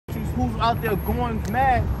who's out there going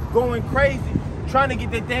mad, going crazy, trying to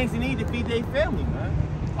get their things they need to feed their family, man.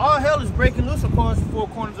 All hell is breaking loose across the four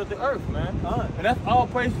corners of the earth, man. And that's all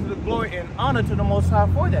praise to the glory and honor to the Most High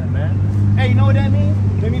for that, man. Hey, you know what that means?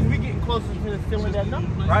 That means we're getting closer to filling that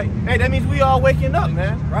number. Right. Hey, that means we all waking up,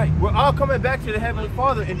 man. Right. We're all coming back to the Heavenly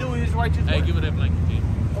Father and doing His righteous work. Hey, give it that blanket, King.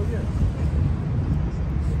 Oh, yeah.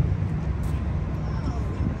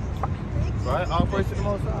 Right, all praise to the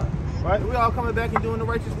Most High. Right, we all coming back and doing the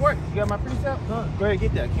righteous work. You got my precept? Go ahead,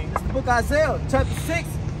 get that, King. It's the book of Isaiah, chapter 6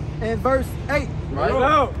 and verse 8. Right.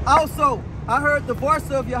 Also, I heard the voice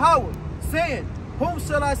of Yahweh saying, whom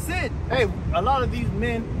shall I send? Hey, a lot of these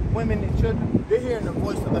men, women, and children, they're hearing the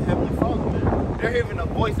voice of the Heavenly Father, man. They're hearing the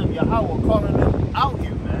voice of Yahweh calling them out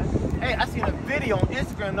here, man. Hey, I seen a video on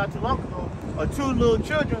Instagram not too long ago of two little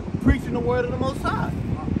children preaching the word of the Most High.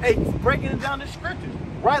 Hey, breaking down the scriptures.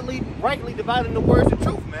 Rightly dividing the words of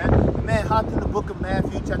truth, man. The man hopped in the book of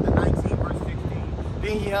Matthew, chapter 19, verse 16.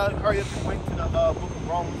 Then he hurried up and went to the book of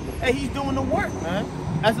Romans. Hey, he's doing the work, man.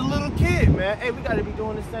 As a little kid, man. Hey, we got to be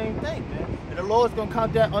doing the same thing, man. And the Lord's going to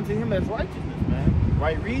count that unto him as righteousness, man.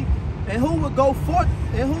 Right, read? And who will go forth,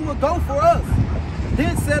 and who will go for us?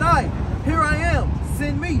 Then said I, here I am,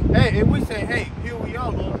 send me. Hey, and we say, hey, here we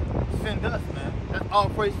are, Lord. Send us, man. That's all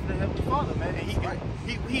praise to the Heavenly Father, man. And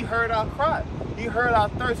he heard our cry. He heard our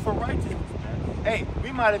thirst for righteousness, man. Hey,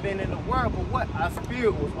 we might have been in the world, but what? Our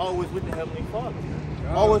spirit was always with the Heavenly Father,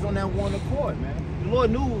 man. Always on that one accord, man. The Lord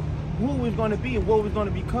knew who we was going to be and what we was going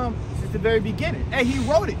to become since the very beginning. Hey, he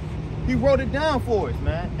wrote it. He wrote it down for us,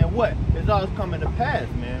 man. And what? It's always coming to pass,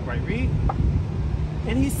 man. Right, read?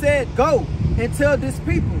 And he said, go and tell this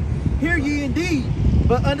people, hear ye indeed,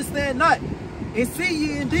 but understand not. And see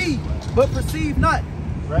ye indeed, but perceive not.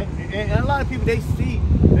 Right? And a lot of people, they see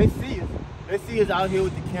us. They see us out here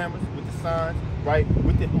with the cameras, with the signs, right?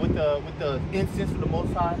 With the incense of the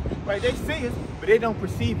Most High, right? They see us, but they don't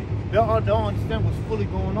perceive it. They don't understand what's fully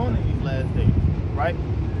going on in these last days, right?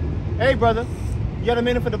 Hey, brother, you got a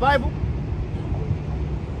minute for the Bible?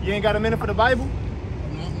 You ain't got a minute for the Bible?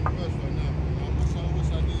 I'm not in the rush right now. I saw what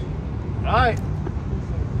I did. All right.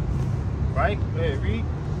 Right? Hey, read.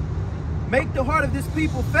 Make the heart of this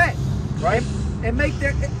people fat, right? And make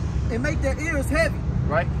their ears heavy.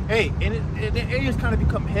 Right? Hey, and the ears kind of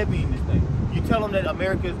become heavy in this thing. You tell them that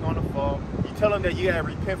America is going to fall. You tell them that you got to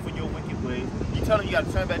repent for your wicked ways. You tell them you got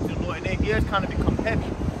to turn back to the Lord. And their ears kind of become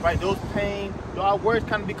heavy. Right? Those pain, our words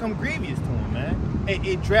kind of become grievous to them, man.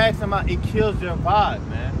 It drags them out. It kills their vibe,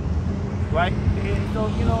 man. Right? And so,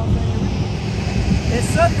 you know what I'm saying? And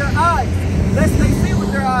shut their eyes, lest they see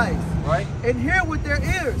with their eyes. Right? And hear with their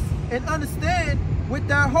ears. And understand with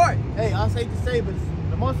their heart. Hey, I hate to say, but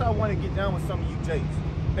the Most High want to get down with some of you Jakes.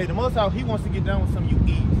 Hey, the Most High, he wants to get down with some of you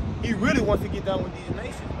Eves. He really wants to get down with these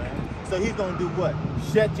nations, man. So he's going to do what?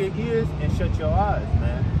 Shut your ears and shut your eyes,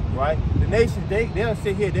 man. Right? The nations, they'll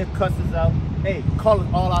sit here, they'll cuss us out. Hey, call us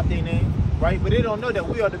all out their names. Right? But they don't know that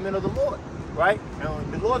we are the men of the Lord. Right?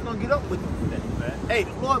 And the Lord's going to get up with them for that, man. Hey,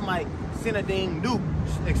 the Lord might send a dang nuke,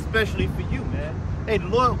 especially for you, man. Hey, the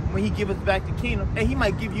Lord, when he give us back the kingdom, hey, he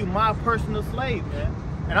might give you my personal slave, man.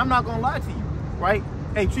 And I'm not going to lie to you, right?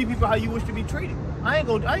 Hey, treat people how you wish to be treated. I'm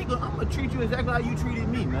going to treat you exactly how you treated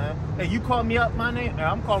me, man. Hey, you call me out my name,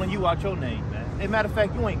 I'm calling you out your name, man. Hey, matter of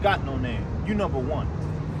fact, you ain't got no name. You number one.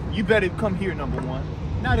 You better come here, number one.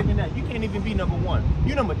 Not even that. You can't even be number one.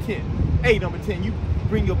 You number 10. Hey, number 10, you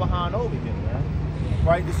bring your behind over here, man.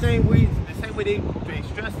 Right? The same way they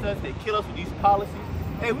stress us, they kill us with these policies.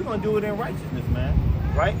 Hey, we're going to do it in righteousness, man.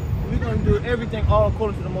 Right? We're going to do everything all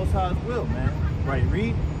according to the Most High's will, man. Right,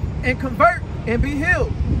 read. And convert and be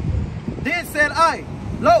healed. Then said I,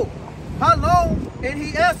 lo, how long? And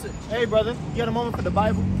he answered. Hey, brother, you got a moment for the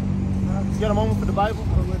Bible? You got a moment for the Bible?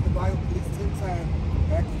 I read the Bible at least 10 times,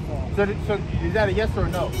 back and forth. So is that a yes or a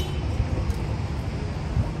no?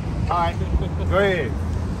 All right, go ahead.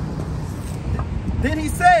 Then he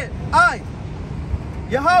said, I,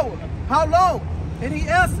 Yahweh, how long? And he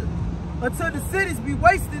answered, until the cities be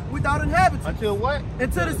wasted without inhabitants. Until what?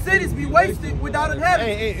 Until the cities be wasted without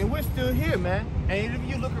inhabitants. Hey, and we're still here, man. And if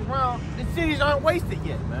you look around, the cities aren't wasted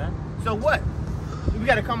yet, man. So what? We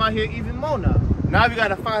got to come out here even more now. Now we got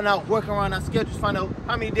to find out, work around our schedules, find out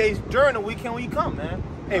how many days during the week can we come, man.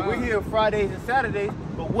 Hey, we're here Fridays and Saturdays,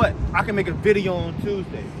 but what? I can make a video on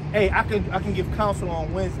Tuesday. Hey, I can give counsel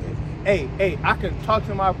on Wednesday. Hey, I can talk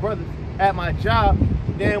to my brothers at my job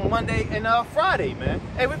then Monday and Friday, man.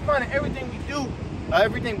 Hey, we're finding everything we do,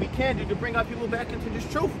 everything we can do to bring our people back into this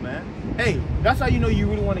truth, man. Hey, that's how you know you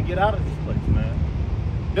really want to get out of this place,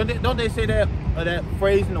 man. Don't they say that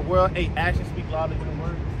phrase in the world, hey, actions speak louder than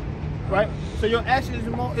words, right? So your action is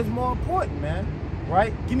more important, man,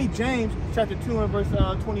 right? Give me James chapter 2 and verse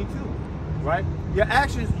 22, right? Your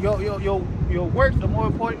actions, your works are more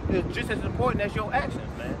important, just as important as your actions,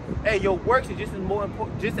 man. Hey, your works is just as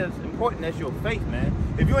important as your faith, man.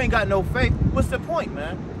 If you ain't got no faith, what's the point,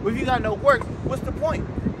 man? If you got no works, what's the point?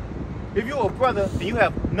 If you're a brother and you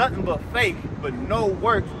have nothing but faith but no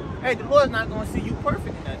works, hey, the Lord's not going to see you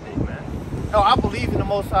perfect in that day, man. Oh, I believe in the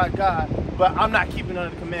Most High God, but I'm not keeping none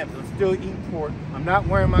of the commandments. I'm still eating pork. I'm not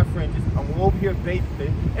wearing my fringes. I'm over here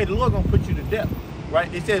bathing. Hey, the Lord's going to put you to death,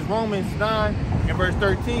 right? It says Romans 9 and verse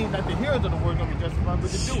 13 that the hearers of the word are going to be justified,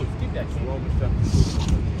 but the doers. Keep that shit. Romans chapter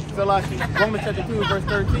 2. So Romans chapter 2 and verse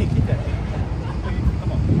 13. Keep that shit.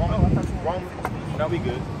 Come on. Romans. Now we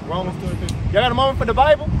good. Romans 2 and 13. Y'all got a moment for the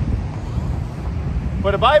Bible?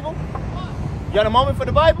 For the Bible? You got a moment for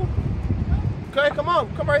the Bible? Okay, come on.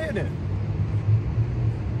 Come right here then.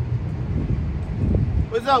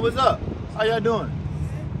 What's up? What's up? How y'all doing?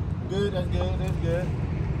 Good, that's good, that's good.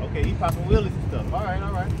 Okay, he popping wheelies and stuff. All right,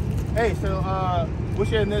 all right. Hey, so what's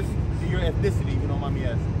your ethnicity, if you don't mind me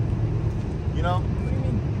asking? You know? What do you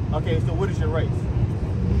mean? Okay, so what is your race?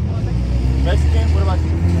 Mexican? What about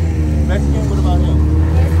you? Mexican? What about him?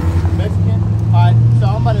 Mexican? Alright, so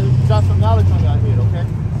I'm about to drop some knowledge on y'all here, okay?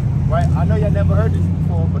 Right? I know y'all never heard this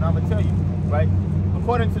before, but I'm gonna tell you, right?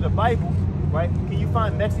 According to the Bible, right? Can you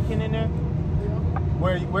find Mexican in there?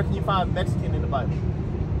 Where can you find Mexican in the Bible?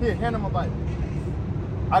 Here, hand him my Bible.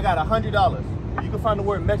 I got $100. If you can find the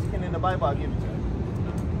word Mexican in the Bible, I'll give it to you.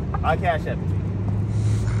 I'll cash app it to you.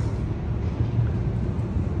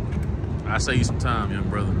 I save you some time, young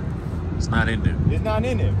brother. It's not in there. It's not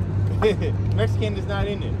in there. Mexican is not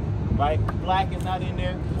in there. Right? Black is not in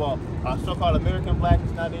there. Well, so-called American black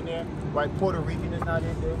is not in there. Right? Puerto Rican is not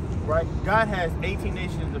in there. Right? God has 18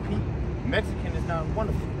 nations of people. Mexican is not one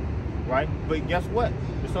of them. Right? But guess what?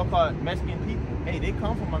 The so-called Mexican people, hey, they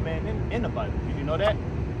come from a man in the Bible. Did you know that?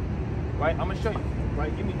 Right? I'm going to show you.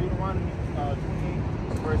 Right? Give me Deuteronomy 28,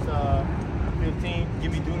 verse 15.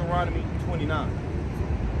 Give me Deuteronomy 29.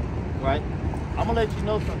 Right? I'm going to let you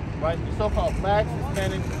know something. Right? The so-called blacks,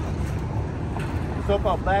 Hispanics,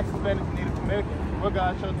 and Native Americans, where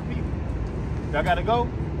God chose the people. Y'all got to go?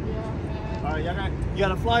 Yeah. All right, you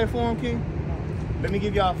got a flyer for him, King? Let me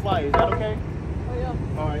give y'all a flyer. Is that okay? Oh, yeah.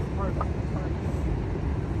 All right, perfect.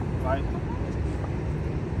 Right.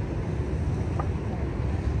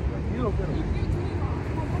 You're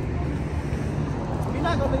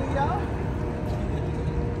not going to leave y'all?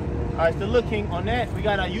 All right, so look, King, on that, we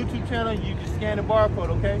got our YouTube channel. You can scan the barcode,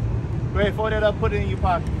 okay? Go ahead, fold that up, put it in your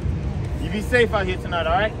pocket. You be safe out here tonight,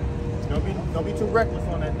 all right? Don't be too reckless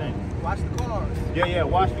on that thing. Watch the cars. Yeah,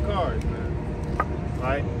 watch the cars, man. All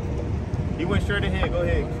right? He went straight ahead. Go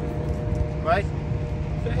ahead. Right?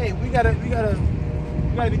 So hey, we gotta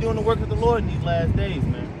be doing the work of the Lord in these last days,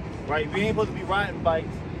 man. Right? We ain't supposed to be riding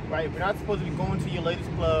bikes, right? We're not supposed to be going to your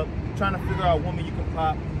latest club, trying to figure out a woman you can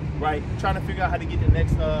pop, right? Trying to figure out how to get the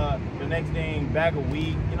next dang bag of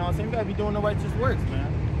weed. You know what I'm saying? We gotta be doing the righteous works,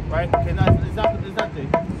 man. Right? Okay, now it's not the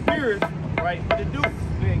hearers, right? But the doers.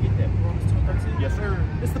 Go ahead and get that. Romans 2:13. Yes, sir.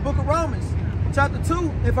 It's the book of Romans, chapter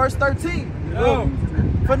 2 and verse 13. Yo.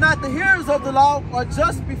 For not the hearers of the law are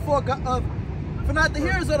just before God. For not the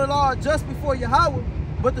hearers of the law are just before Yahweh,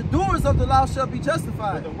 but the doers of the law shall be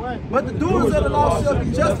justified. But the doers of the law shall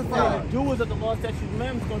be justified. The doers of the law, statutes, and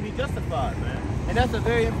commandments going to be justified, man. And that's a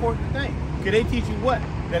very important thing. Because they teach you what?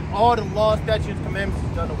 That all the law, statutes, commandments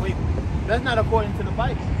is done away with. That's not according to the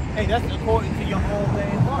Bible. Hey, that's according to your own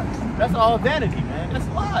vain heart. That's all vanity, man. That's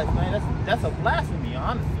lies, man. That's a blasphemy,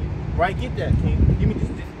 honestly. Right? Get that, King. Give me this.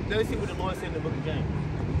 Let's see what the Lord said in the book of James.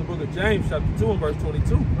 The book of James, chapter 2 and verse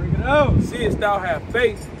 22. Bring it out. Seest thou have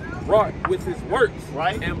faith wrought with his works,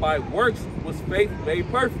 right? And by works was faith made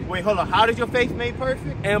perfect. Wait, hold on. How did your faith made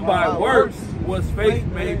perfect? And by works was faith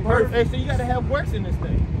made perfect. Hey, so you got to have works in this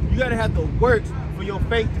thing. You got to have the works for your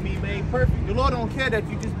faith to be made perfect. The Lord don't care that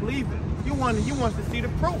you just believe it. You want to see the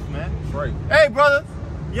proof, man. Right. Hey, brother,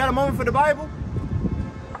 you got a moment for the Bible?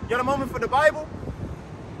 You got a moment for the Bible?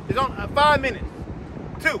 It's on 5 minutes.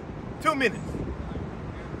 2 minutes.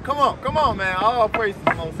 Come on, man. All praise to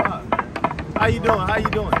the Most High, man. How you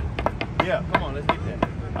doing? Yeah, come on, let's get that.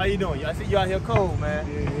 How you doing? I see you out here cold, man.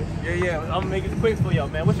 Yeah. I'm gonna make it quick for y'all,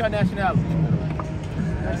 man. What's your nationality?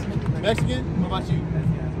 Mexican? What about you?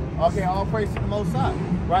 Okay, all praise to the Most High,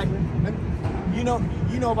 right? You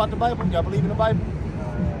know about the Bible? Y'all believe in the Bible?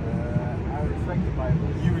 I respect the Bible.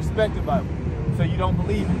 You respect the Bible, so you don't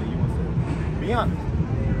believe in it. You want to say? Be honest.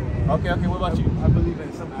 Okay. What about you? I believe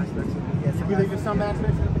in some aspects of it. Yes, you believe in some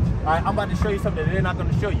aspects of it? All right, I'm about to show you something that they're not going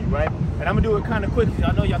to show you, right? And I'm going to do it kind of quick because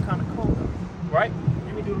I know y'all kind of cold, right?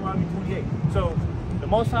 Give me Deuteronomy 28. So, the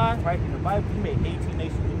Most High, right, in the Bible, he made 18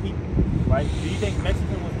 nations of people, right? Do you think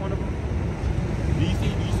Mexican was one of them? Do you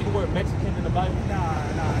see the word Mexican in the Bible? Nah.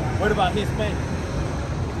 What about Hispanic?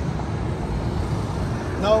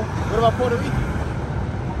 No. What about Puerto Rican?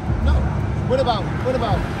 No. What about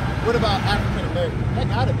African American? That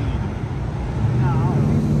gotta be in it. No.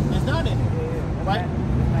 It's not in it, right?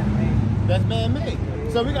 That's man-made.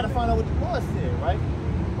 So we gotta find out what the Lord said, right?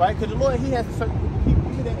 Right? Because the Lord, he has a certain group of people.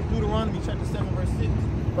 Look at that in Deuteronomy chapter 7, verse 6.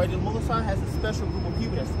 Right? The Most High has a special group of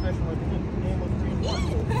people that's special unto him. The name of 3 and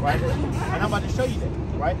 1. Right? And I'm about to show you that,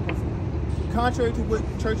 right? Contrary to what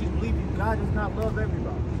churches believe, God does not love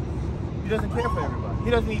everybody. He doesn't care for everybody. He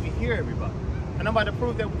doesn't even hear everybody. And I'm about to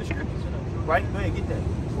prove that with the scriptures. Right? Go ahead, get that.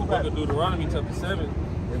 Book of Deuteronomy chapter 7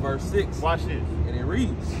 and verse 6. Watch this. And it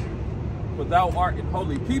reads, "For thou art an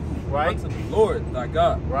holy people, right, unto the Lord thy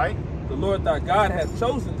God." Right? The Lord thy God hath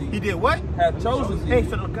chosen thee. He did what? Hath chosen thee. Hey,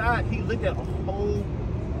 so the God, he looked at the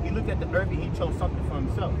earth and he chose something for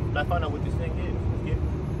himself. Let's find out what this thing is. Let's get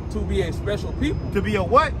it. To be a special people. To be a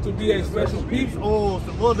what? To be a special people. Oh,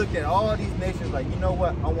 so the Lord looked at all these nations like, you know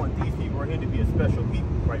what? I want these people right here to be a special people.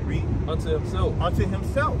 Right, read? Unto himself. Unto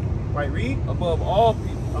himself. Right, read? Above all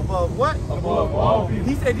people. Above what? Above all people.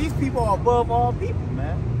 He said these people are above all people,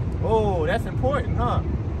 man. Oh, that's important, huh?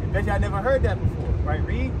 I bet y'all never heard that before. Right,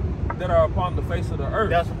 read? That are upon the face of the earth.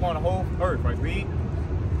 That's upon the whole earth, right, read?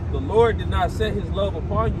 The Lord did not set his love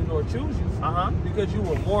upon you nor choose you, because you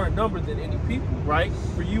were more in number than any people. Right.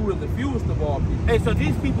 For you were the fewest of all people. Hey, so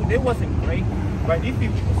these people, they wasn't great, right? These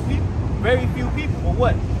people were few, very few people. But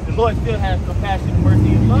what? The Lord still has compassion,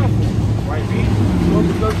 mercy, and love for them. Right, read? Well,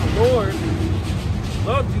 because the Lord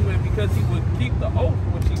loved you and because he would keep the oath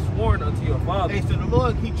which he sworn unto your father. Hey, so the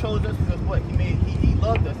Lord, he chose us because what? He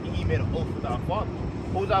loved us and he made an oath with our fathers.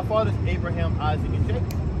 Who was our fathers? Abraham, Isaac, and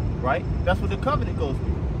Jacob. Right? That's what the covenant goes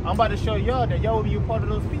through. I'm about to show y'all that y'all will be a part of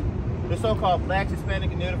those people. The so-called blacks, Hispanic,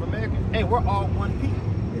 and Native Americans. Hey, we're all one people.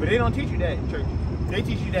 But they don't teach you that in churches. They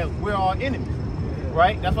teach you that we're all enemies.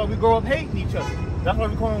 Right? That's why we grow up hating each other. That's why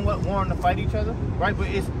we're going wanting to fight each other. Right? But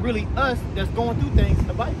it's really us that's going through things in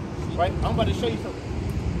the Bible. Right? I'm about to show you something.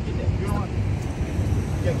 Get that. You don't want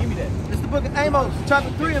Yeah, give me that. It's the book of Amos, chapter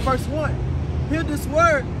 3 and verse 1. Hear this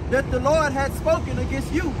word that the Lord had spoken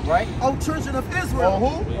against you, right? O children of Israel.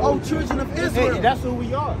 Oh, who? O children of Israel. Hey, that's who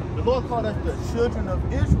we are. The Lord called us the children of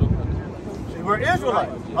Israel. We're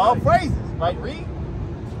Israelites. All praises. Right, read?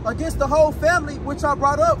 Against the whole family which I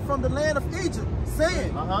brought up from the land of Egypt,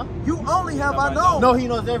 saying, you only have I known. No, he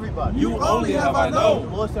knows everybody. You only have I known.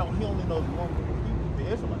 The Lord said he only knows one group of people,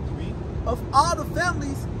 the Israelites. Read? Of all the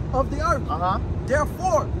families of the earth.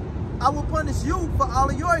 Therefore, I will punish you for all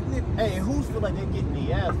of your iniquities. Hey, and who's feel like they're getting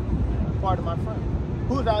the ass? Part of my friend.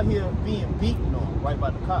 Who's out here being beaten on, right, by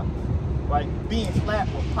the cops? Right? Being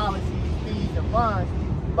slapped with policies, fees, and fines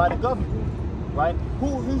by the government. Right?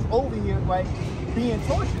 Who's over here, right, being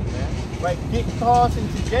tortured, man? Right? Getting tossed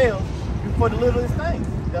into jail for the littlest things.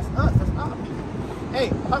 That's us. That's our people. Hey,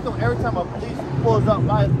 how come every time a police pulls up,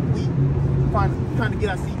 we trying to get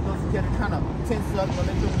our seatbelts together, trying to tense up when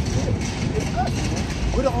they feel we good? It's us, man.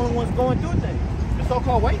 We're the only ones going through things. The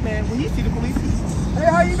so-called white man, when he see the police, hey,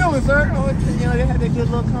 how you doing, sir? Oh, you know, they had that good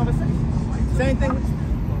little conversation. Same thing with,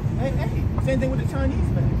 same thing with the Chinese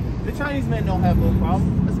man. The Chinese man don't have no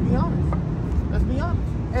problem. Let's be honest. Let's be honest.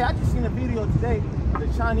 Hey, I just seen a video today. The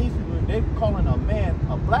Chinese people, they calling a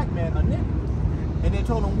black man, a nigger. And they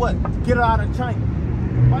told him what? Get out of China.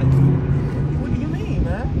 What do you mean,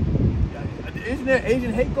 man? Isn't there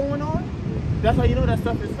Asian hate going on? That's how you know that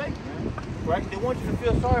stuff is fake, man. Right? They want you to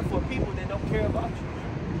feel sorry for people that don't care about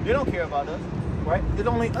you. They don't care about us. Right? It's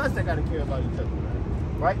only us that got to care about each other.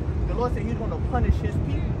 Right? The Lord said he's going to punish his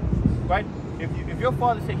people. Right? If your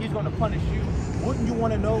father said he's going to punish you, wouldn't you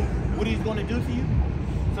want to know what he's going to do to you?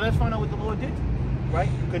 So let's find out what the Lord did to you. Right?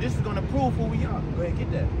 Because this is going to prove who we are. Go ahead,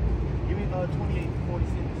 get that. Give me 28,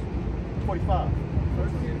 46, 45.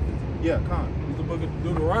 Yeah, come. It's the book of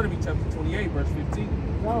Deuteronomy chapter 28, verse 15.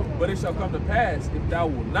 But it shall come to pass, if thou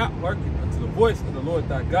wilt not hearken unto the voice of the Lord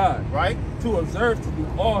thy God, right, to observe to do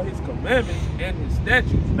all his commandments and his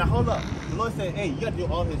statutes. Now hold up. The Lord said, hey, you got to do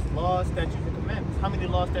all his laws, statutes, and commandments. How many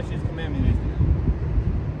laws, statutes, and commandments is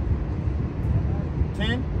there?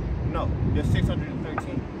 10? No, there's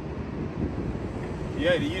 613.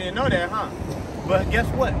 Yeah, you didn't know that, huh? But guess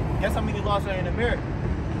what? Guess how many laws are in America?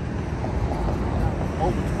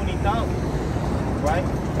 Over 20,000, right?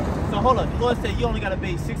 So hold on, the Lord said you only got to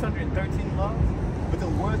obey 613 laws, but the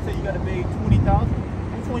word said you got to obey 20,000.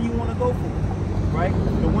 Which one you want to go for, right?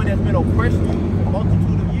 The one that's been oppressing you for a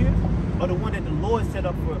multitude of years, or the one that the Lord set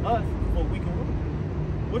up for us so we can rule?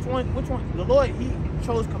 Which one? The Lord, he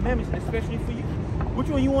chose commandments especially for you. Which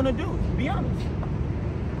one you want to do? Be honest.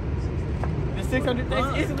 The 600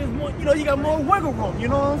 days is more, you know, you got more wiggle room, you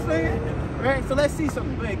know what I'm saying? Right? So let's see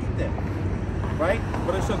something. Go ahead, get that. Right?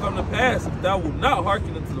 But it shall come to pass, if thou wilt not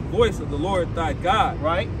hearken unto the voice of the Lord thy God,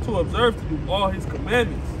 Right? to observe to do all his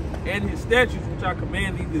commandments and his statutes which I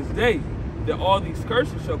command thee this day, that all these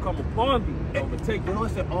curses shall come upon thee and overtake The thee.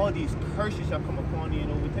 Lord said all these curses shall come upon thee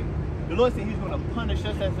and overtake you. The Lord said he's going to punish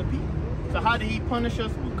us as a people. So how did he punish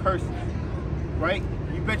us? With curses. Right?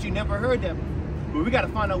 You bet you never heard that before. But we got to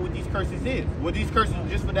find out what these curses is. Were these curses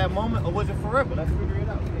just for that moment or was it forever? Let's figure it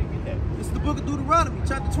out. Okay, get that. This is the book of Deuteronomy,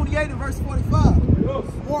 chapter 28 and verse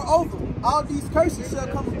 45. Moreover, all these curses shall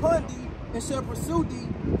come upon thee and shall pursue thee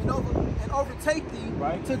and overtake thee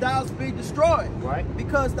Right. till thou be destroyed. Right.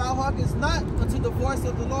 Because thou hearkenest not unto the voice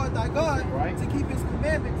of the Lord thy God Right. to keep his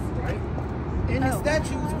commandments Right? and his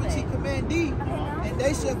statutes which he command thee, and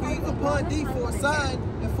they shall be upon thee for a sign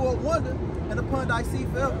and for a wonder, and upon thy seed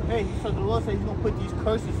forever. Hey, so the Lord said he's going to put these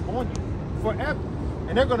curses on you forever.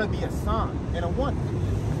 And they're going to be a sign and a wonder.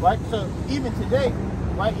 Right? So even today,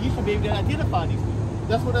 right, you should be able to identify these people.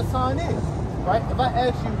 That's what a sign is. Right? If I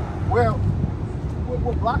ask you,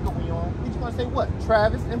 what block are we on? You're just going to say what?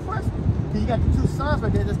 Travis and Preston. You got the two signs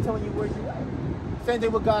right there that's telling you where you're at. Same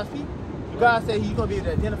thing with God's people. God said he's going to be able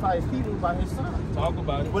to identify his people by his signs. Talk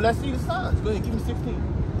about it. Well, let's see the signs. Go ahead, give me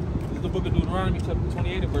 16. This is the book of Deuteronomy, chapter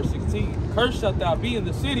 28 and verse 16. Cursed shalt thou be in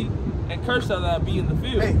the city, and cursed shalt thou be in the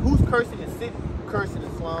field. Hey, who's cursing in the city? Cursing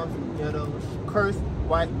in slums, in the ghettos. Cursed,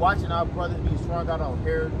 right? Watching our brothers being strung out on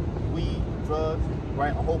heroin, weed, drugs,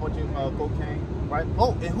 right? A whole bunch of cocaine, right?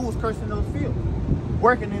 Oh, and who was cursing those fields?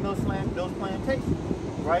 Working in those plantations,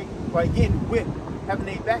 right? Right, getting whipped, having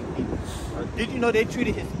their back beat. Did you know they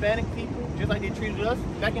treated Hispanic people just like they treated us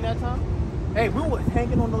back in that time? Hey, we were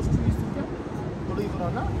hanging on those trees together, believe it or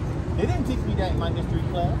not. They didn't teach me that in my history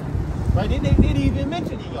class, right? They didn't even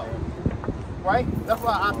mention it, y'all, right? That's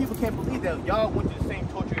why our people can't believe that y'all went through the same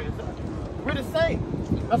torture as us. We're the same.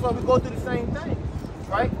 That's why we go through the same thing,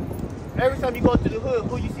 right? Every time you go to the hood,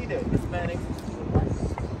 who you see there? Hispanics,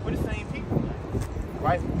 we're the same people,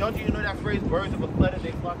 right? Don't you know that phrase, birds of a feather,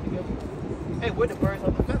 they flock together? Hey, we're the birds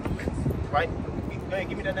of a feather, right? Go ahead,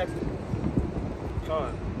 give me that next one.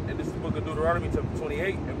 And this is the book of Deuteronomy, chapter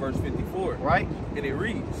 28 and verse 54. Right? And it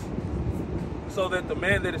reads, so that the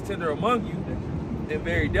man that is tender among you and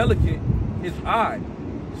very delicate, his eye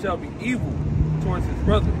shall be evil towards his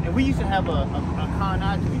brother. And we used to have a kind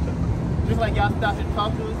eye to each other. Just like y'all stopped and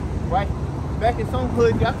talked to us, right? Back in some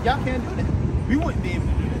hood, y'all can't do that. We wouldn't be able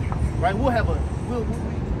to do that, right? We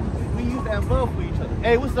used to have love for each other.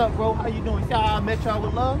 Hey, what's up, bro? How you doing? See how I met y'all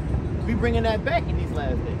with love? We bringing that back in these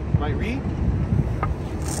last days, right? Read.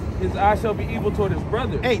 His eye shall be evil toward his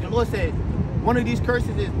brother. Hey, the Lord said, one of these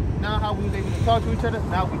curses is now how we was able to talk to each other.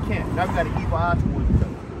 Now we can't. Now we got an evil eye towards each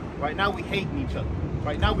other. Right? Now we hating each other.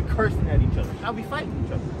 Right? Now we cursing at each other. Now we fighting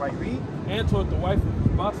each other. Right? Read. And toward the wife of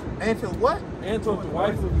his boss. And to what? And toward the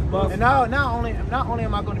wife of his boss. And not only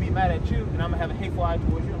am I going to be mad at you, and I'm going to have a hateful eye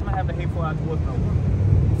towards you, I'm going to have a hateful eye towards my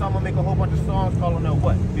woman. So I'm going to make a whole bunch of songs calling her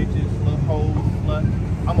what? Bitches, slut, hoes, slut.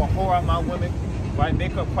 I'm going to whore out my women. Right?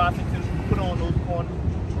 Make her prostitutes. Put on those corners.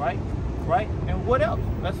 Right? Right? And what else?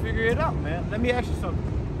 Let's figure it out, man. Let me ask you something.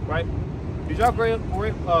 Right? Did y'all grow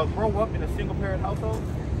up in a single parent household?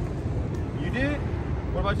 You did?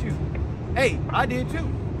 What about you? Hey, I did too.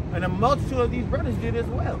 And a multitude of these brothers did as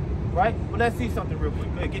well. Right? But let's see something real quick.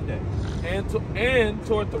 Go ahead, get that. And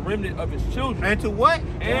toward the remnant of his children. And to what?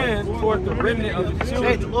 And toward the remnant of his Hey,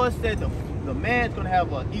 children. the Lord said the man's going to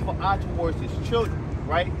have an evil eye towards his children.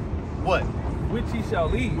 Right? What? Which he shall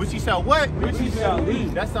lead. Which he shall what? Which he shall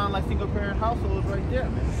lead. That sounds like single parent households right there,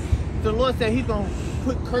 man. So the Lord said he's going to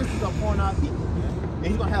put curses upon our people. And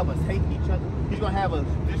he's going to have us hate each other. He's going to have us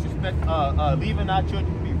disrespect, leaving our children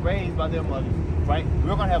to be raised by their mothers. Right?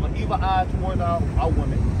 We're going to have an evil eye towards our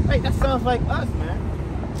women. Hey, that sounds like us, man.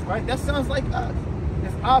 Right? That sounds like us.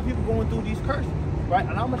 It's our people going through these curses. Right?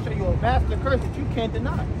 And I'm going to show you a master curse that you can't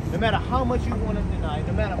deny. No matter how much you want to deny it,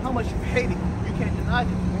 no matter how much you hate it, you can't deny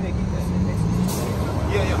this.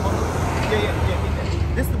 Yeah.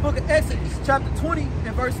 This is the book of Exodus, chapter 20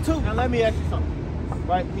 and verse 2. Now let me ask you something,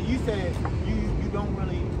 right? You said you don't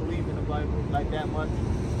really believe in the Bible like that much,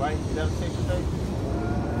 right? Is that a safe to say?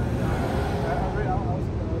 I was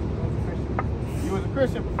a Christian. You was a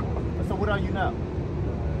Christian before. So what are you now?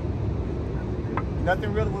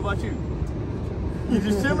 Nothing really. What about you? You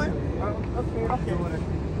just chilling? Okay.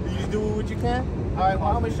 You just do what you can? All right, well,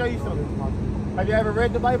 I'm going to show you something. Have you ever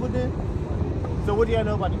read the Bible then? So what do y'all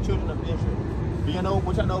know about the children of Israel? Do you know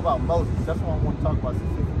what y'all know about Moses? That's what I want to talk about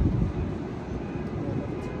specifically.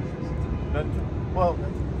 Well,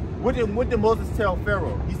 What did Moses tell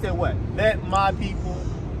Pharaoh? He said what? Let my people.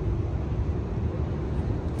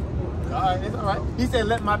 All right, it's all right. He said,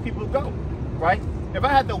 let my people go, right? If I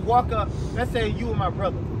had to walk up, let's say you and my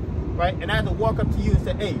brother, right? And I had to walk up to you and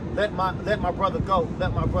say, hey, let my brother go,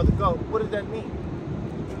 let my brother go. What does that mean?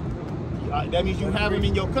 That means you have him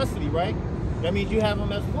in your custody, right? That means you have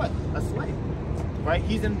him as what? A slave, right?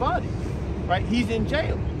 He's in bondage, right? He's in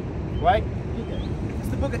jail, right? It's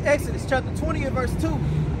the book of Exodus, chapter 20 and verse 2.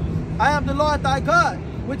 I am the Lord thy God,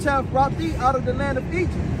 which have brought thee out of the land of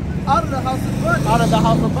Egypt, out of the house of bondage. Out of the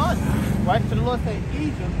house of bondage, right? So the Lord said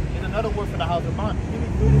Egypt is another word for the house of bondage. Give me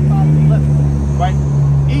 35:11, right?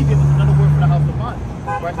 Egypt is another word for the house of bondage,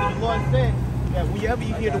 right? So the Lord said that whenever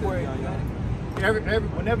you hear the word,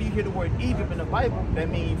 whenever you hear the word Egypt in the Bible, that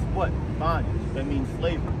means what? Bondage. That means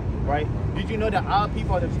slavery, right? Did you know that our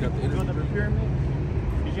people are the people who built up the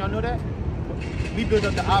pyramid? Did y'all know that? We built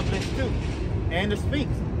up the obelisk too, and the Sphinx.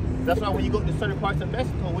 That's why when you go to certain parts of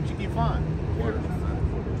Mexico, what you can find?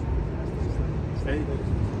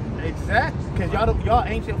 Exactly, because y'all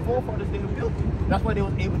ancient forefathers didn't build it. That's why they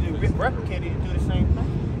was able to replicate it and do the same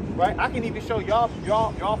thing, right? I can even show y'all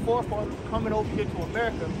forefathers coming over here to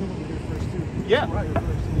America. Yeah,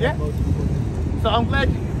 yeah. So I'm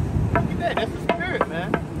glad you look at that. That's the spirit,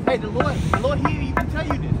 man. Hey, the Lord here even tell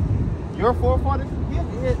you this. Your forefathers,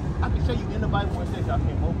 yeah. I can show you in the Bible where it says y'all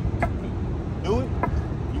came over. Do it.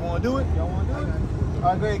 You want to do it? Y'all want to do it? All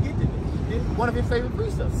right, go ahead, get this. One of his favorite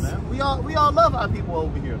precepts, man. We all love our people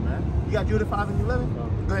over here, man. You got Judah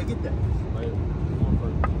 5:11? Go ahead, get that.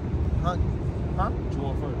 Huh? What you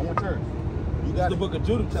want first? I want yours. You got the it. book of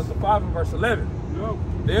Judah, chapter 5 and verse 11.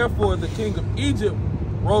 Therefore the king of Egypt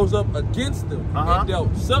rose up against them and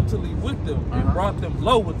dealt subtly with them and brought them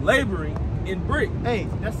low with laboring in brick. Hey,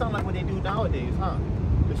 that sounds like what they do nowadays, huh?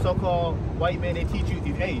 The so-called white man, they teach you,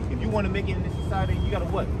 if you want to make it in this society, you got to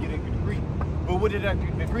what? Get a degree. But what did that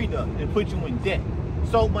degree do? It put you in debt.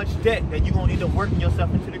 So much debt that you're going to end up working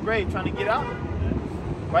yourself into the grave trying to get out of it.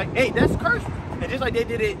 Right? Hey, that's cursed. And just like they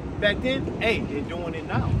did it back then, hey, they're doing it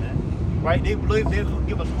now, man. Right? They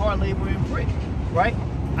give us hard labor and brick. Right?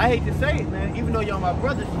 I hate to say it, man. Even though y'all my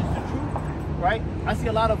brothers, it's the truth. Right? I see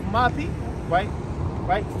a lot of my people, right,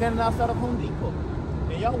 standing outside of Home Depot.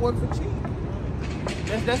 And y'all work for cheap.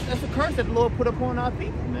 That's a curse that the Lord put upon our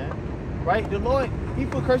people, man. Right? The Lord, he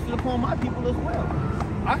put curses upon my people as well.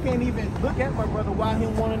 I can't even look at my brother while he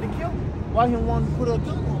wanted to kill me. While he wanted to put a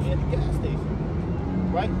gun on me at the gas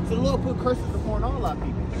station. Right? So the Lord put curses upon all our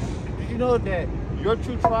people. Did you know that your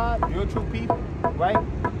true tribe, your true people, right?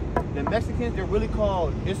 The Mexicans, they're really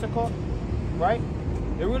called Issachar, right?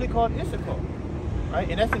 They're really called Issachar, right?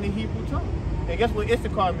 And that's in the Hebrew tongue. And guess what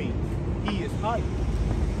Issachar means? He is hired,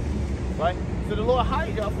 right? So the Lord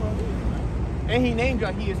hired y'all for a reason, man. And he named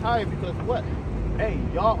y'all, he is hired because what? Hey,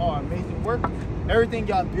 y'all are amazing workers. Everything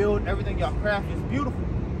y'all build, everything y'all craft is beautiful.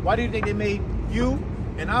 Why do you think they made you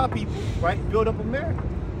and our people, right, build up America?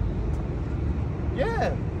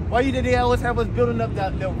 Yeah. Why do you think they always have us building up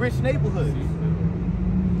the rich neighborhoods?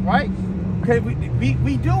 Right? Because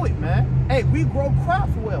we do it, man. Hey, we grow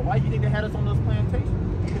crops well. Why do you think they had us on those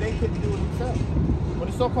plantations? Because they couldn't do it themselves. When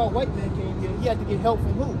the so-called white man came here, he had to get help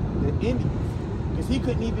from who? The Indians. Because he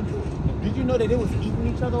couldn't even do it. Did you know that they was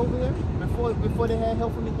eating each other over there before they had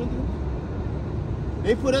help from the Indians?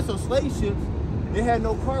 They put us on slave ships. They had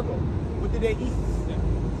no cargo. What did they eat?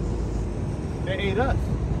 They ate us.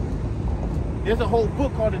 There's a whole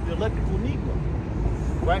book called The Delectable Negro,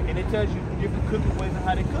 right? And it tells you different cooking ways and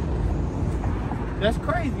how they cook it. That's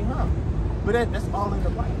crazy, huh? But that's all in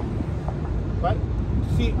the Bible, right?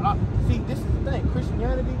 See, this is the thing.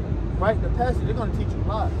 Christianity, right? The pastors, they're going to teach you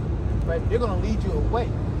lies, right? They're going to lead you away.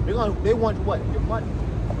 They want what? Your money.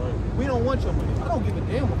 Right? We don't want your money. I don't give a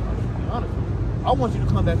damn about it, to be honest with you. I want you to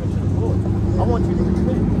come back into the Lord. I want you to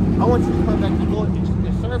repent. I want you to come back to the Lord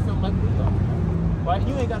and serve him like we are. Right?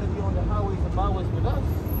 You ain't got to be on the highways and byways with us,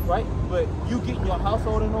 right? But you getting your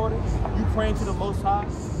household in order, you praying to the Most High,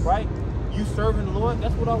 right? You serving the Lord,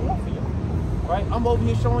 that's what I want for y'all, right? I'm over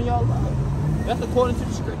here showing y'all love. That's according to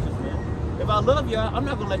the scriptures, man. If I love y'all, I'm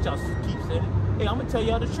not going to let y'all keep saying it. Hey, I'm going to tell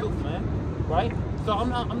y'all the truth, man, right? So I'm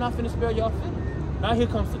not finna spare y'all feelings. Now here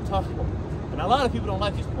comes the tough part. And a lot of people don't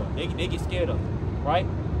like this part. They get scared of it, right?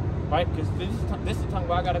 Right? Because this is the time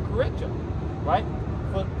where I got to correct y'all, right?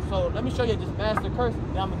 So let me show you this master curse,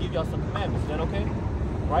 then I'm going to give y'all some commandments. Is that okay?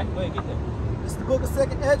 Right? Go ahead, get that. This is the book of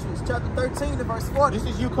 2nd Esdras, chapter 13 and verse 40.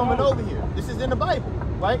 This is you coming over here. This is in the Bible,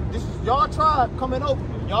 right? This is y'all tribe coming over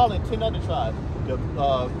here. Y'all and 10 other tribes. The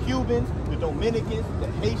Cubans, the Dominicans, the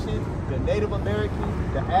Haitians, the Native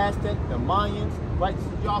Americans, the Aztecs, the Mayans, right? This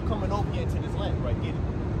is y'all coming over here into this land, right? Get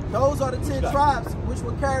it. Those are the 10 tribes which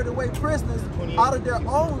were carried away prisoners out of their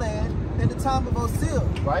own land in the time of Osir,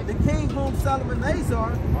 right? The king whom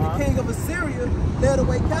Salmanazar, the king of Assyria, led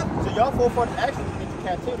away captive. So y'all forefathers actually went into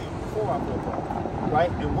captivity before our forefathers,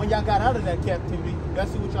 right? And when y'all got out of that captivity,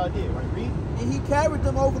 that's what y'all did, right? Read. And he carried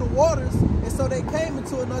them over the waters, and so they came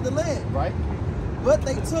into another land. Right. But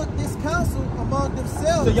they took this counsel among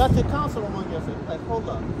themselves. So y'all took counsel among yourselves. Like, hold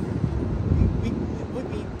up. We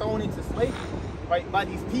being thrown into slavery, right, by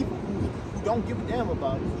these people who don't give a damn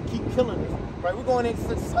about us, who keep killing us, right? We're going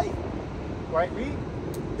into slavery, right? Read.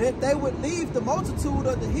 That they would leave the multitude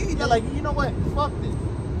of the heathen. They're like, you know what? Fuck this.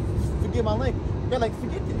 Forget my language. They're like,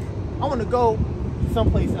 forget this. I want to go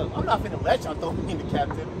someplace else. I'm not finna let y'all throw me into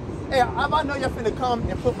captivity. Hey, if I know y'all finna come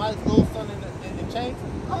and put my little son in the chains,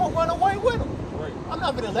 I'm gonna run away with him. Right. I'm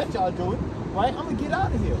not gonna let y'all do it, right? I'm gonna get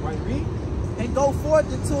out of here, right? Read. And go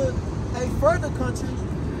forth into a further country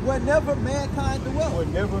where never mankind dwelt. Where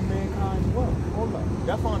never mankind dwelt. Hold up.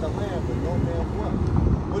 Y'all found a land where no man dwelt.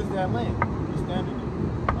 What is that land? You're standing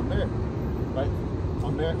in America, right?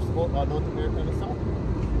 North America and the South.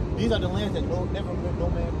 These are the lands that no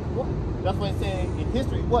man dwelt. That's why it's saying in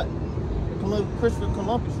history, what? Christopher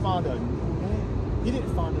Columbus found a new land. He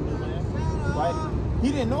didn't find a new land, right? He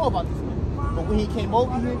didn't know about this land. But when he came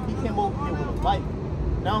over here with a Bible.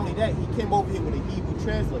 Not only that, he came over here with a Hebrew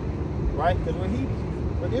translator, right? Because we're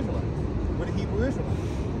Hebrews, we're Israelites, we're the Hebrew Israelites,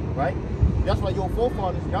 right? That's why your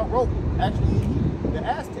forefathers, y'all wrote actually in Hebrew. The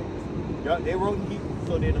Aztecs, they wrote in Hebrew,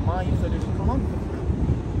 so they're the Mayans, so they're the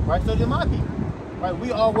Colombians, right? So they're my people, right?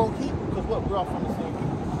 We all wrote Hebrew, because what? We're all from the same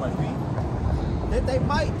people, right? Read. That they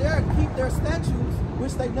might there keep their statutes,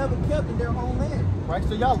 which they never kept in their own land. Right,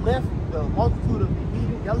 so y'all left the multitude of the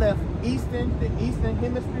heathen, y'all left the eastern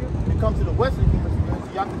hemisphere, to come to the western hemisphere,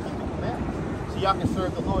 so y'all can keep the commandments, so y'all can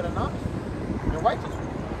serve the Lord and honestly and righteously,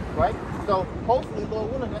 right? So hopefully,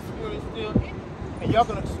 Lord willing, that spirit is still in you, and y'all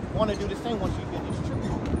gonna want to do the same once you get this truth,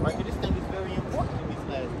 right? And this thing is very important in these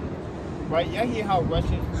last days, right? Y'all hear how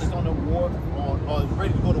Russia is on the war, or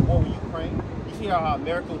ready to go to war with Ukraine. You see how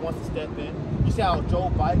America wants to step in. You see how Joe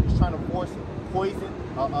Biden is trying to force poison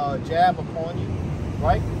jab upon you,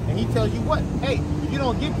 right? And he tells you what? Hey, if you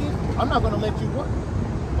don't get this, I'm not going to let you work.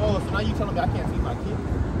 Oh, so now you telling me I can't feed my kids?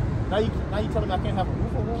 Now you telling me I can't have a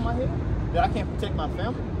roof over my head? That I can't protect my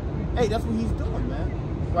family? Hey, that's what he's doing, man,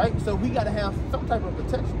 right? So we got to have some type of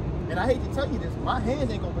protection. And I hate to tell you this, my hands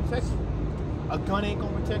ain't going to protect you. A gun ain't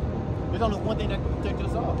going to protect you. There's only one thing that can protect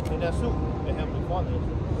us all, and that's who? The Heavenly Father.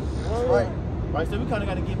 That's right. Right, so we kind of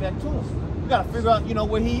got to get back to him. We got to figure out,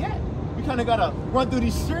 where he at. We kind of got to run through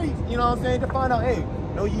these streets, you know what I'm saying, to find out, hey,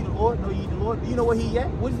 know ye the Lord, know ye the Lord. Do you know where he at?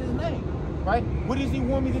 What is his name? Right? What does he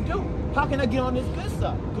want me to do? How can I get on this good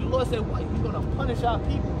side? Because the Lord said, what? He's going to punish our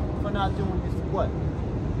people for not doing this what?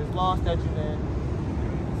 His law, statutes,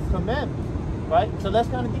 and commandments. Right? So let's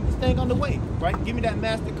kind of get this thing on the way. Right? Give me that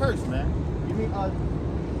master curse, man. Give me,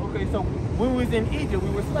 okay, so when we was in Egypt, we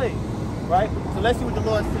were slaves. Right? So let's see what the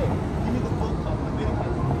Lord said. Give me the book of Leviticus.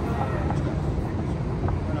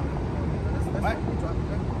 Right?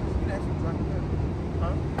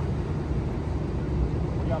 Huh?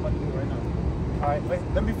 What y'all about to do right now? Alright, wait,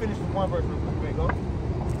 let me finish with one verse real quick. Wait, go.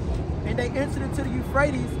 And they entered into the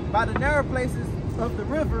Euphrates by the narrow places of the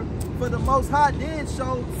river, for the Most High then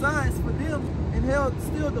showed signs for them and held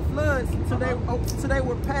still the floods till they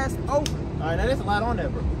were passed over. Alright, now there's a lot on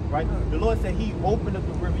that verse, right? The Lord said he opened up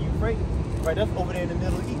the river Euphrates, right? That's over there in the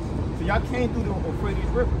Middle East. So y'all came through the Euphrates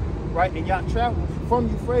River, right? And y'all traveled from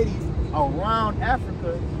Euphrates around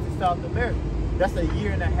Africa to South America. That's a 1.5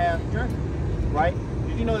 year journey, right?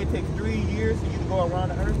 Did you know it takes 3 years for you to go around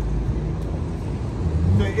the earth?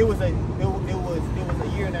 So it was a 1.5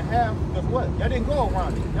 years. Because what? Y'all didn't go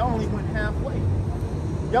around it. Y'all only went halfway.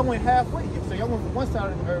 Y'all went halfway. So y'all went from one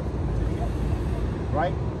side of the earth to the other,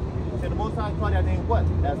 right? So the Most High called that name what?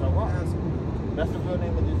 Azarah. That's the real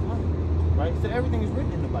name of this land, right? So everything is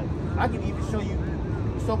written in the Bible. I can even show you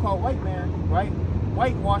the so-called white man, right?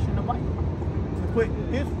 Whitewashing the Bible to put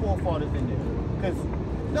his forefathers in there, because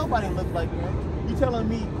nobody looked like him. You telling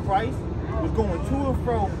me Christ was going to and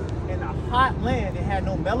fro in a hot land and had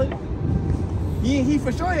no melanin? He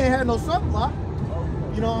for sure ain't had no sunblock.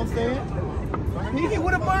 You know what I'm saying? He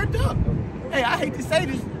would have burned up. Hey, I hate to say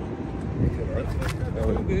this.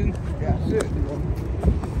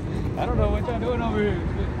 I don't know what y'all doing over here.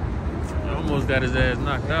 Almost got his ass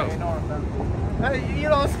knocked out. Hey, you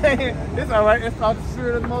know what I'm saying? It's all right. It's called the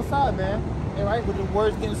spirit of the Most High, man. All right, with the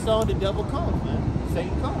words getting sown, the devil comes, man.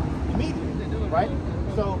 Satan comes immediately, right?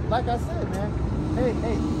 So, like I said, man, hey,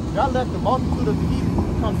 y'all left the multitude of the heathen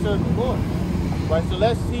to come serve the Lord, right? So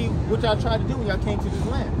let's see what y'all tried to do when y'all came to this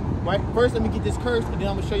land. Right? First, let me get this curse, and then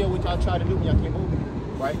I'm going to show you what y'all tried to do when y'all came over here.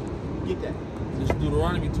 Right? Get that. This is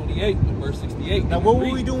Deuteronomy 28, verse 68. Now, what were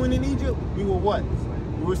we doing in Egypt? We were what?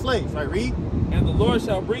 We were slaves. Right? Read. And the Lord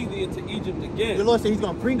shall bring thee into Egypt again. The Lord said he's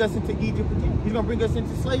going to bring us into Egypt again. He's going to bring us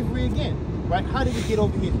into slavery again. Right? How did we get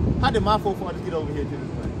over here? How did my forefathers get over here to this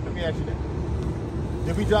land? Let me ask you that.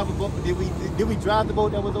 Did we drive a boat? Did we drive the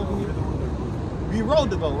boat that was over here? We rode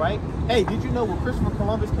the boat, right? Hey, did you know when Christopher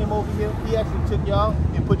Columbus came over here, he actually took y'all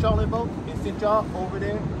and put y'all in boats and sent y'all over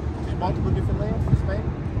there to multiple different lands in Spain?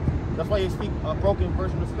 That's why you speak a broken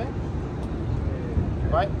version of Spanish.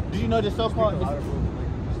 Right? Did you know that so-called... That's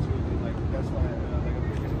why, like, the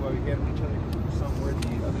reason why we get each other, some words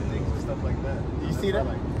mean other things and stuff like that. You see that?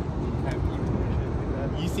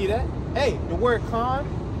 You see that? Hey, the word con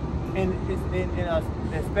in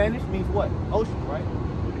Spanish means what? Ocean, right?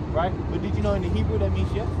 Right? But did you know in the Hebrew that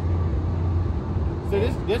means yes? So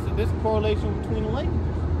this correlation between the languages,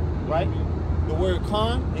 right? The word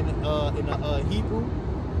con in Hebrew,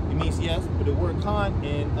 it means yes, but the word con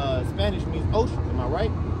in Spanish means ocean. Am I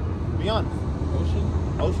right? Be honest. Ocean?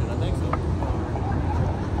 Ocean, I think so.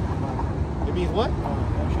 It means what?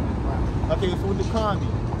 Okay, so what does con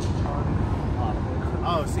mean?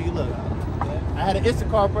 Oh, see, look. I had an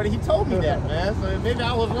Instacart buddy, he told me that, man. So maybe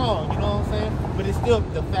I was wrong, you know what I'm saying? But it's still,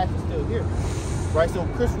 the fact is still here. Right? So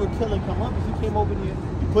Christopher Columbus, he came over here,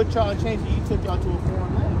 he put y'all in chains, and he took y'all to a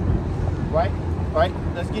foreign land. Right? Right?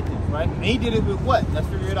 Let's get this, right? And he did it with what? Let's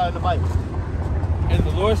figure it out in the Bible. And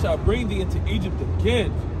the Lord shall bring thee into Egypt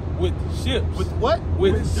again with ships. With what?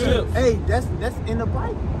 With ships. Hey, that's in the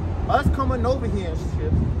Bible. Us coming over here in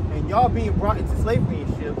ships and y'all being brought into slavery in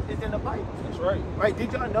ships is in the Bible. That's right. Right?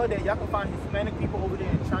 Did y'all know that y'all can find Hispanic people over there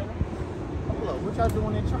in China? Hold up, what y'all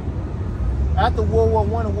doing in China? After World War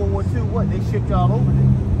I and World War II, what? They shipped y'all over there.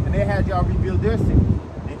 And they had y'all rebuild their city.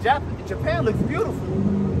 And Japan looks beautiful.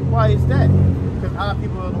 Why is that? Because our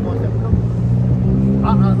people are the ones that built it.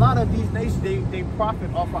 A lot of these nations, they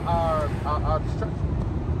profit off of our destruction.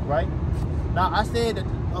 Right? Now, I said that,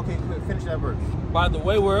 okay, finish that verse. By the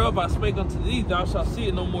way whereof I spake unto thee, thou shalt see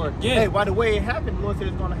it no more again. Hey, by the way it happened, the Lord said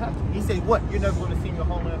it's going to happen. He said, what? You're never going to see your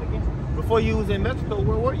homeland again. Before you was in Mexico,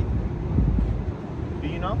 where were you? Do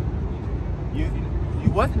you know? You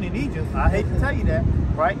wasn't in Egypt. I hate to tell you that,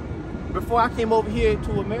 right? Before I came over here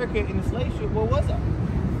to America in the slave ship, where was I?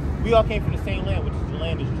 We all came from the same land, which is the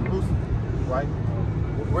land of Jerusalem, right?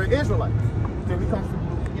 We're Israelites. So we come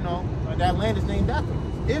from, you know, that land is named after us,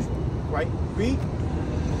 Israel, right? Read.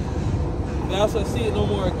 Thou shalt see it no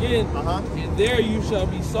more again, and there you shall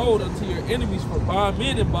be sold unto your enemies for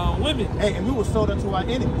bondmen and bondwomen. Hey, and we were sold unto our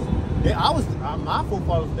enemies. My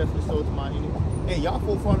forefathers definitely sold to my enemies. Hey, y'all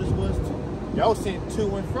forefathers was too. Y'all was sent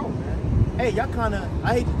to and fro, man. Hey, y'all kind of,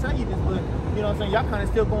 I hate to tell you this, but you know what I'm saying, y'all kind of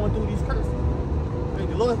still going through these curses. Hey,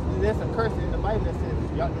 the Lord, there's a curse in the Bible that says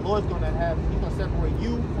the Lord's going to separate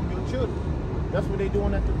you from your children. That's what they're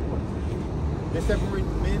doing at the courts. They separate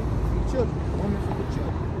men from the children, women from the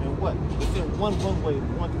children. And what? They send one way,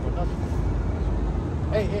 one to another.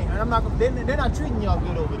 Hey, and I'm not. They're not treating y'all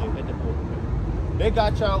good over there at the court. They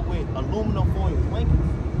got y'all with aluminum foil blankets,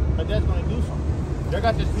 but that's going to do something. They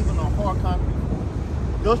got this people on hard concrete.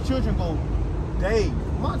 Those children go days,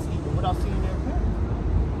 months even without seeing their parents.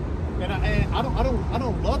 And I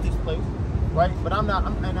don't love this place, right? But I'm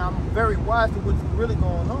very wise to what's really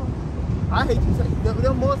going on. I hate to say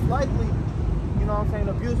they're most likely, you know what I'm saying,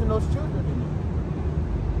 abusing those children in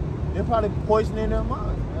there. They're probably poisoning their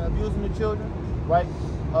minds, abusing the children, right?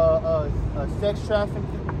 Sex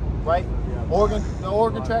trafficking, right?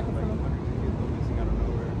 Organ trafficking.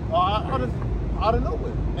 Out of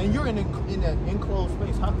nowhere. And you're in that enclosed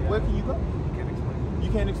space. Where can you go? You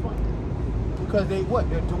can't explain it. Because they're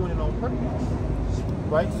doing it on purpose.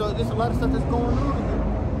 Right? So there's a lot of stuff that's going on here.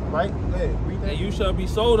 Right? Hey, read that. And you shall be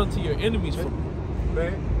sold unto your enemies for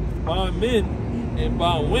bondmen and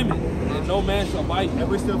bondwomen, and no man shall buy you. And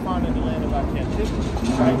we're still finding the land of our captivity.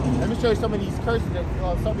 Right? Let me show you some of these curses that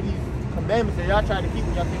some of these commandments that y'all tried to keep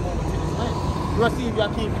when y'all came over to this land. You want to see if y'all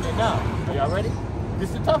keeping it now. Are y'all ready? This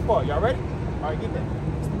is the tough part. Y'all ready? All right, get that.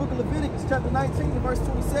 It's the book of Leviticus, chapter 19, verse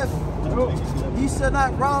 27. Ye shall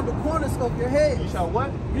not round the corners of your head. You shall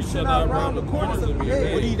what? You shall not round the corners of your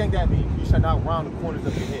head. What do you think that means? You shall not round the corners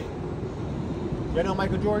of your head. You know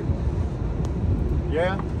Michael Jordan?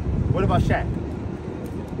 Yeah? What about Shaq?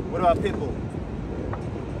 What about Pitbull?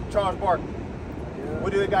 Charles Barkley? Yeah.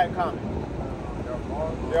 What do they got in common?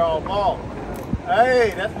 They're all bald.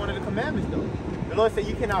 Hey, that's one of the commandments though. The Lord said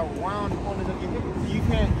you cannot round the corners of your head. So you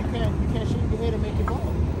can't shave your head and make it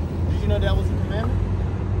bald. Did you know that was a commandment?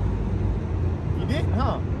 You didn't,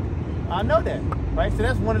 huh? I know that. Right? So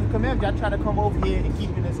that's one of the commandments. Y'all try to come over here and keep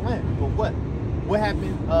in this land. But what? What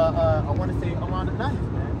happened, I want to say around the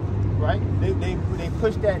 90s, man. Right? They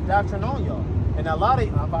pushed that doctrine on y'all. And a lot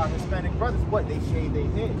of our Hispanic brothers, what? They shave their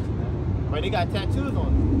heads, man. Right? They got tattoos on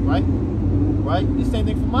them, right? Right? The same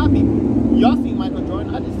thing for my people. Y'all see Michael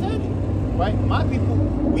Jordan, I just said it. Right? My people,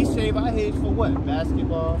 we shave our heads for what?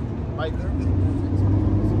 Basketball, right?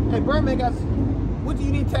 Hey, Birdman got, what do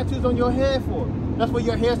you need tattoos on your head for? That's where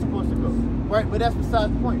your hair's supposed to go. Right? But that's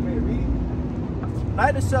besides the point. Read it.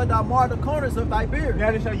 Neither shalt thou mar the corners of thy beard.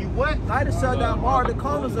 Now to show you what? Neither shalt thou mar the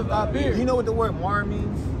corners of thy beard. You know what the word mar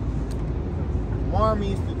means? Mar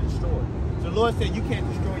means to destroy. So the Lord said you can't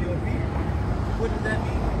destroy your beard. What does that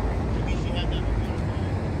mean? It means you have that beard.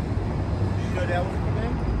 Do you know that was the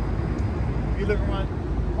command? If you look around,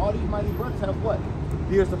 all these mighty brothers have what?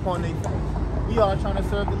 Beards upon their face. We are trying to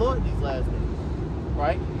serve the Lord these last days.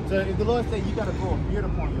 Right? So if the Lord said you got to grow a beard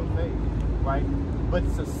upon your face, right? But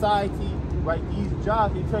society, right, these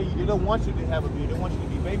jobs, they tell you they don't want you to have a beard, they want you to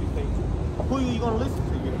be baby faced. Who are you going to listen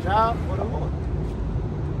to? Your job or the Lord?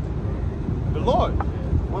 The Lord.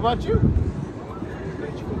 What about you?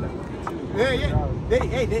 Yeah.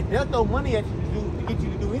 They'll throw money at you to get you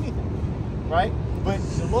to do anything, right? But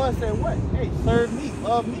the Lord said what? Hey, serve me,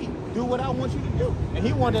 love me, do what I want you to do. And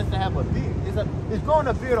He wants us to have a beard. Is growing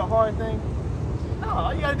a beard a hard thing? No,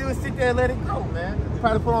 all you gotta do is sit there and let it grow, man.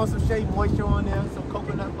 Probably put on some shea moisture on there, some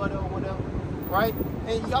coconut butter or whatever, right?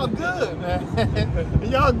 And y'all good, man.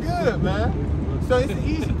 Y'all good, man. So it's an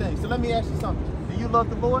easy thing. So let me ask you something. Do you love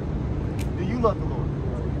the Lord? Do you love the Lord?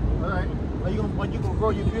 All right. Are you gonna grow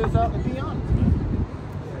your beards out and be honest, man?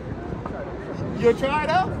 You'll try it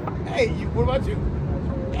out? Hey, what about you?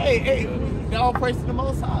 Hey, all praise to the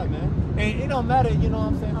Most High, man. And it don't matter, you know what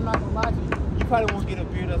I'm saying? I'm not gonna lie to you. You probably won't get a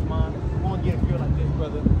beard that's mine. You won't get a beard like this,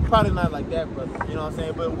 brother. Probably not like that, brother. You know what I'm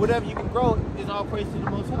saying? But whatever you can grow is all praise to the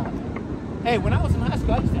Most High. Hey, when I was in high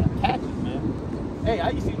school, I used to have patches, man. Hey, I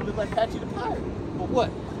used to look like Patchy the Pirate. But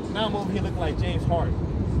what? Now I'm over here looking like James Harden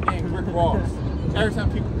and Rick Ross. Every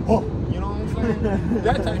time people, oh, you know what I'm saying?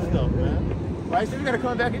 That type of stuff, man. Right? So we got to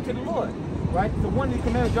come back into the Lord. Right? So one of the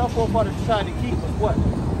commandments y'all forefathers decided to keep was what?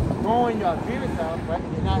 Growing your beards out, right?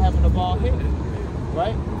 And not having a bald head.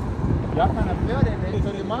 Right? Y'all kind of failed at that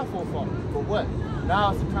because they're my forefathers. But what?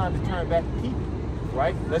 Now it's the time to turn back and keep it.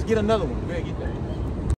 Right? Let's get another one. Go ahead, get that.